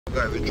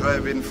Guys, we're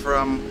driving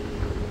from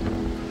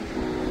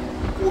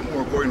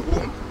Portmore going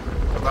home.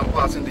 But I'm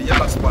passing the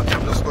Yallahs Pond.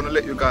 I'm just gonna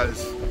let you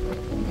guys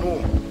know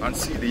and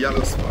see the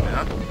Yallahs Pond,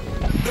 yeah?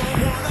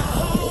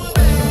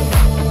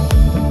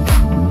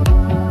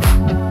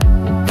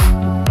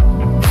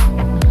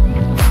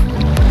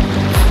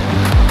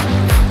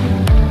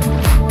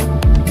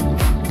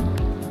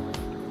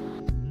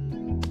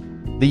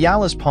 The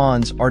Yallahs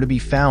Ponds are to be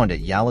found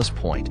at Yallahs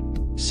Point,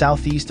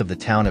 southeast of the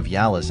town of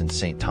Yallahs in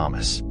St.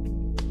 Thomas.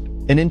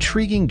 An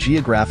intriguing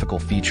geographical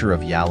feature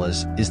of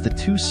Yallahs is the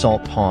two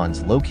salt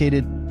ponds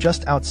located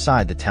just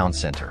outside the town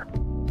center.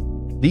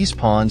 These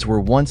ponds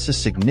were once a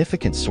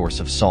significant source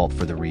of salt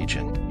for the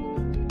region.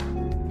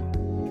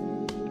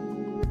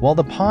 While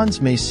the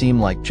ponds may seem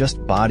like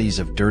just bodies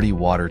of dirty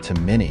water to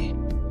many,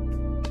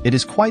 it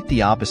is quite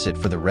the opposite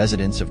for the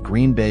residents of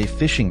Green Bay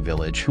Fishing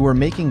Village, who are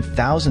making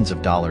thousands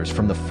of dollars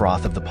from the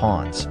froth of the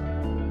ponds.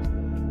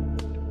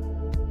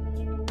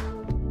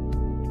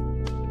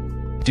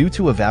 Due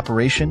to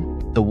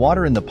evaporation, the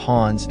water in the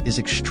ponds is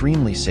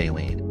extremely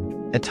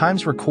saline, at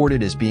times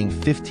recorded as being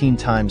 15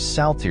 times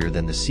saltier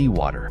than the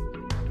seawater.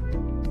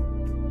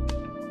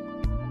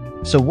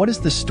 So what is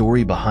the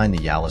story behind the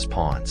Yallahs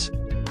Ponds?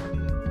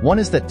 One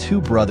is that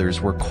two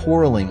brothers were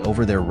quarreling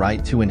over their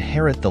right to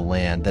inherit the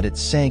land that it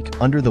sank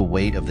under the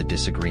weight of the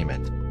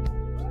disagreement.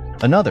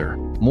 Another,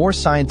 more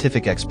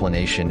scientific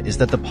explanation is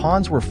that the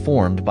ponds were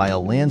formed by a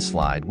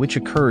landslide which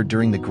occurred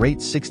during the Great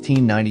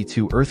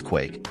 1692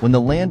 earthquake, when the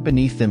land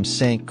beneath them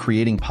sank,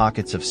 creating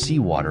pockets of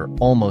seawater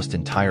almost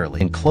entirely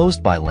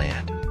enclosed by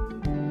land.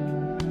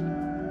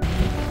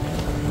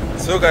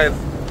 So guys,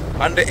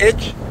 on the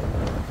edge